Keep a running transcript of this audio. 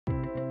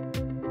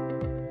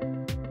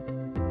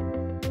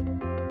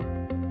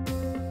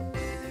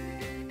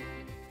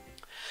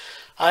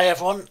Hi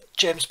everyone,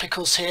 James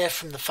Pickles here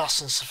from the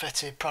Fast and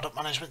Safety product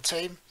management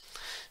team.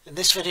 In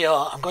this video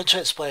I'm going to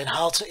explain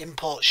how to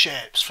import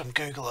shapes from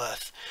Google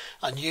Earth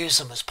and use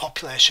them as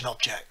population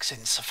objects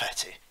in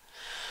Safety.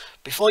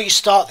 Before you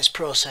start this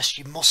process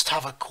you must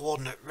have a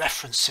coordinate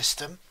reference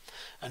system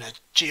and a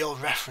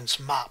georeference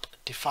map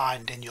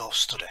defined in your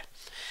study.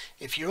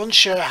 If you're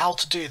unsure how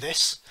to do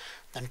this,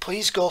 then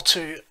please go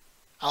to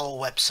our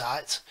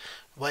website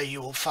where you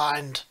will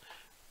find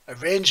a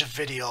range of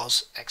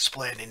videos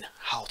explaining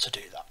how to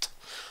do that.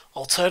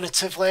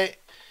 Alternatively,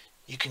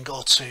 you can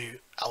go to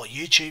our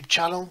YouTube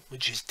channel,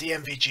 which is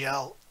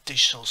DMVGL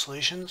Digital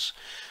Solutions,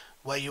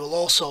 where you will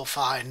also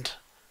find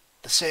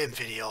the same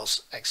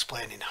videos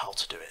explaining how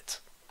to do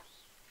it.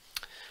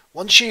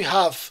 Once you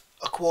have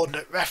a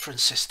coordinate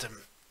reference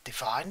system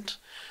defined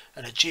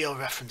and a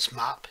georeference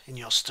map in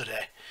your study,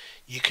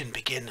 you can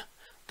begin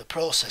the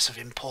process of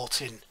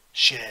importing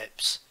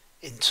shapes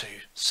into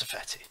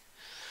Safety.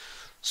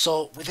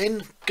 So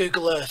within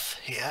Google Earth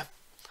here,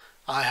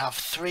 I have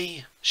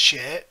three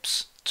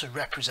shapes to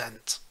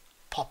represent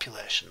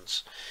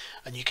populations,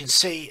 and you can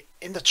see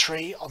in the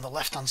tree on the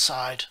left hand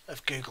side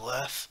of Google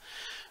Earth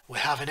we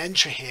have an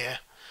entry here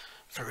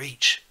for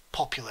each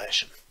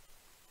population.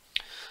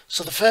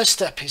 So the first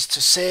step is to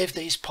save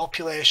these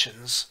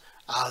populations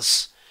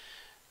as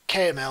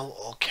KML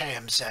or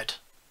Kmz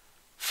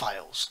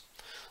files.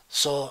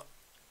 So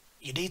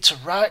you need to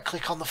right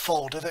click on the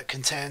folder that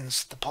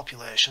contains the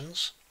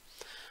populations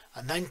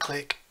and then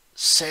click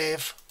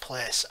Save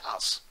Place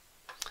As.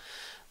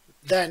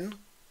 Then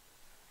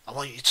I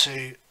want you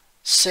to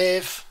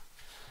save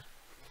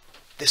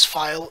this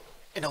file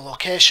in a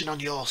location on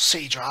your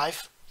C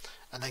drive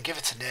and then give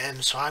it a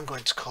name. So I'm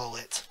going to call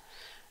it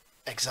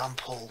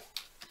Example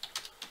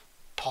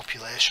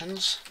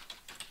Populations.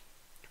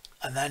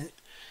 And then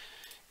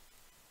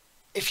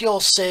if you're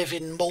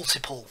saving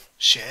multiple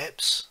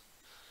shapes,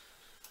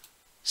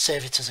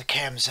 save it as a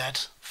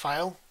Kmz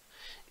file.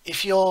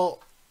 If you're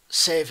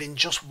saving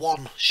just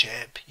one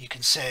shape, you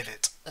can save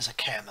it as a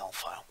KML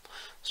file.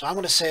 So I'm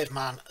going to save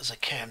mine as a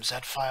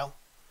Kmz file.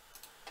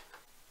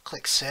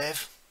 Click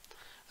Save,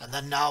 and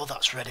then now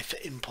that's ready for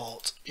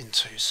import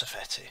into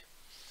Safety.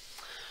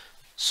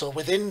 So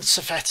within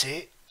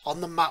Safety,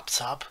 on the Map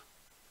tab,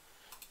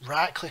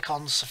 right click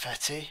on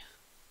Safety,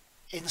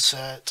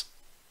 Insert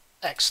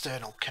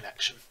External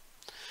Connection.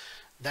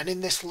 Then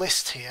in this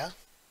list here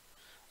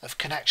of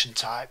connection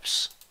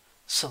types,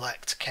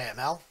 select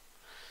KML,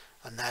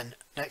 and then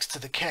next to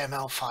the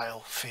KML file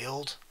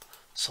field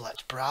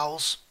select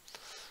Browse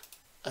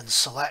and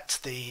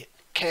select the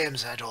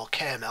Kmz or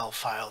KML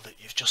file that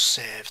you've just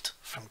saved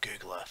from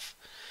Google Earth.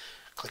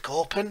 Click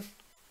Open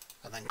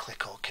and then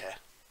click OK.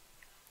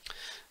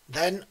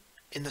 Then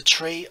in the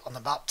tree on the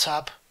Map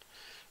tab,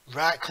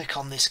 right click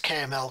on this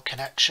KML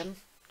connection,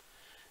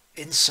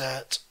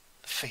 insert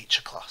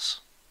feature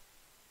class.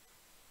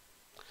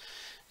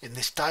 In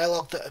this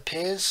dialog that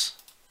appears,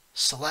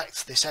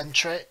 select this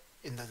entry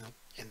in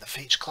the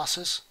feature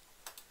classes,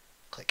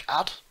 click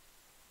Add,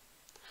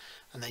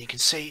 and then you can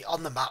see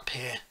on the map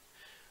here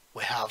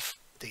we have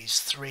these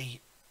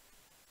three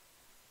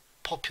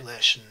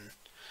population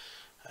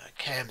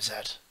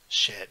Kmz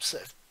shapes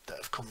that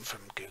have come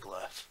from Google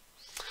Earth.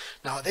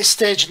 Now at this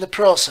stage in the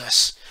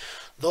process,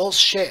 those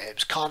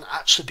shapes can't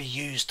actually be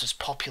used as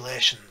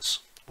populations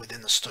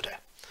within the study.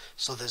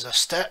 So there's a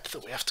step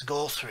that we have to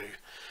go through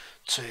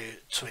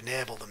to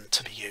enable them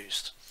to be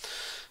used.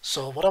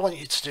 So what I want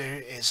you to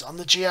do is on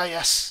the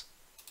GIS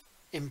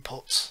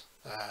input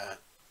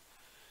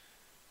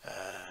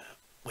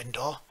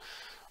window,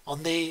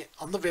 on the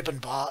ribbon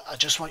bar, I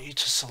just want you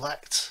to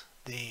select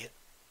the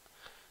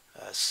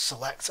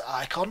select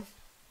icon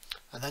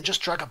and then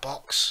just drag a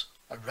box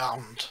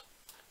around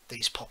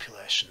these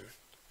population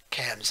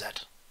Kmz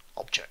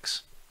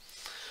objects.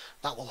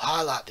 That will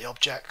highlight the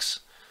objects,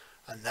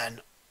 and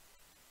then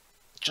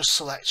just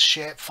select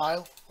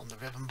Shapefile on the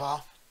ribbon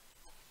bar,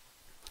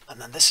 and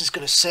then this is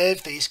going to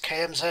save these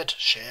Kmz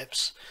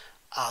shapes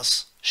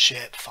as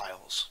shape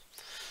files.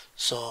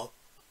 So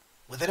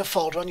within a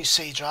folder on your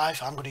C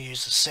drive, I'm going to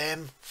use the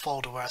same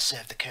folder where I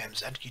saved the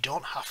Kmz. You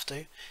don't have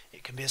to,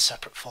 it can be a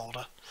separate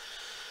folder.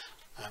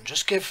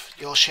 Just give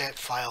your shape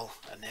file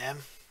a name.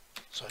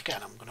 So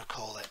again, I'm going to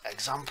call it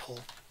Example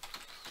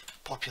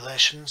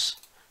Populations,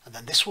 and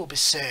then this will be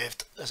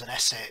saved as an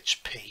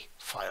SHP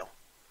file.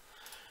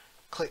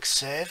 Click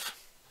Save,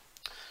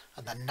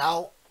 and then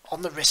now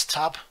on the List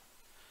tab,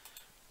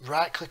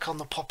 right click on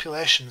the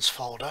Populations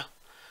folder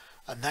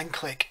and then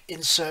click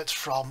Insert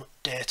from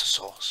Data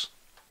Source.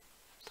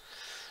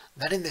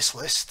 Then in this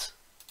list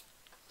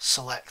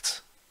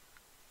select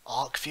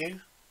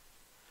ArcView,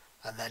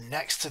 and then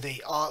next to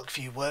the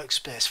ArcView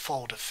Workspace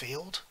folder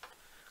field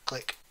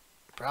click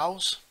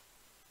Browse,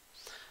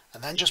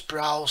 and then just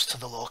browse to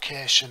the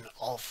location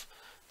of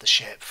the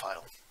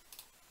shapefile.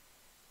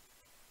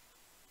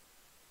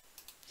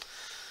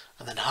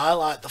 And then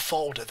highlight the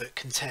folder that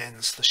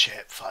contains the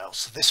shapefile.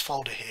 So this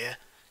folder here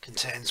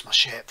contains my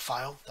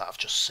shapefile that I've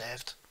just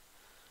saved,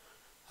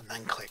 and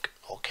then click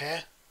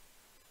OK.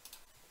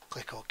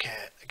 click OK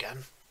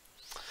again.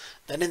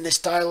 Then in this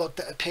dialog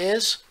that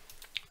appears,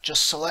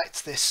 just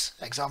select this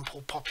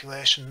example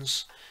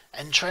populations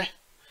entry,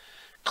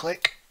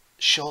 click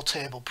Show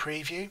Table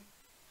Preview.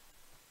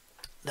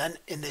 Then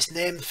in this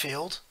name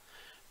field,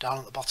 down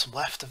at the bottom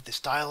left of this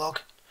dialog,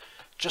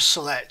 just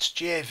select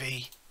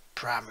GAV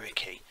primary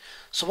key.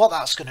 So what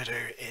that's going to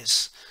do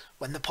is,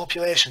 when the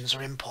populations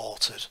are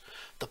imported,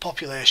 the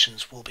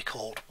populations will be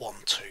called 1,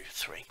 2,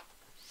 3.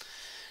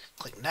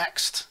 Click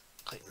Next,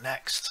 click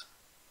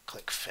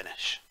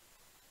Finish.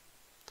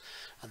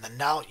 And then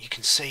now you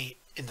can see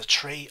in the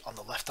tree on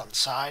the left hand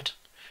side,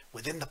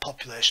 within the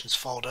populations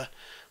folder,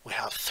 we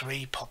have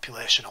 3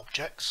 population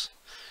objects,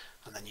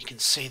 and then you can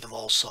see them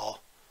also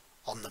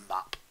on the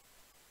map.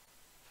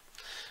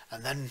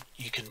 And then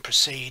you can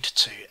proceed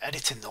to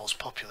editing those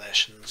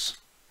populations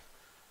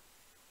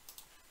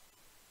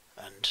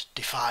and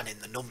defining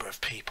the number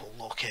of people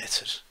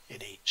located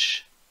in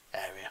each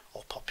area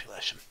or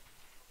population.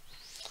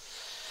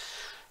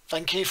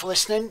 Thank you for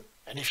listening,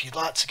 and if you'd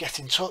like to get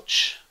in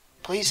touch,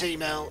 please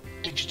email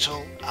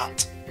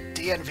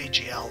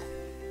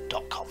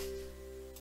digital@dnvgl.com.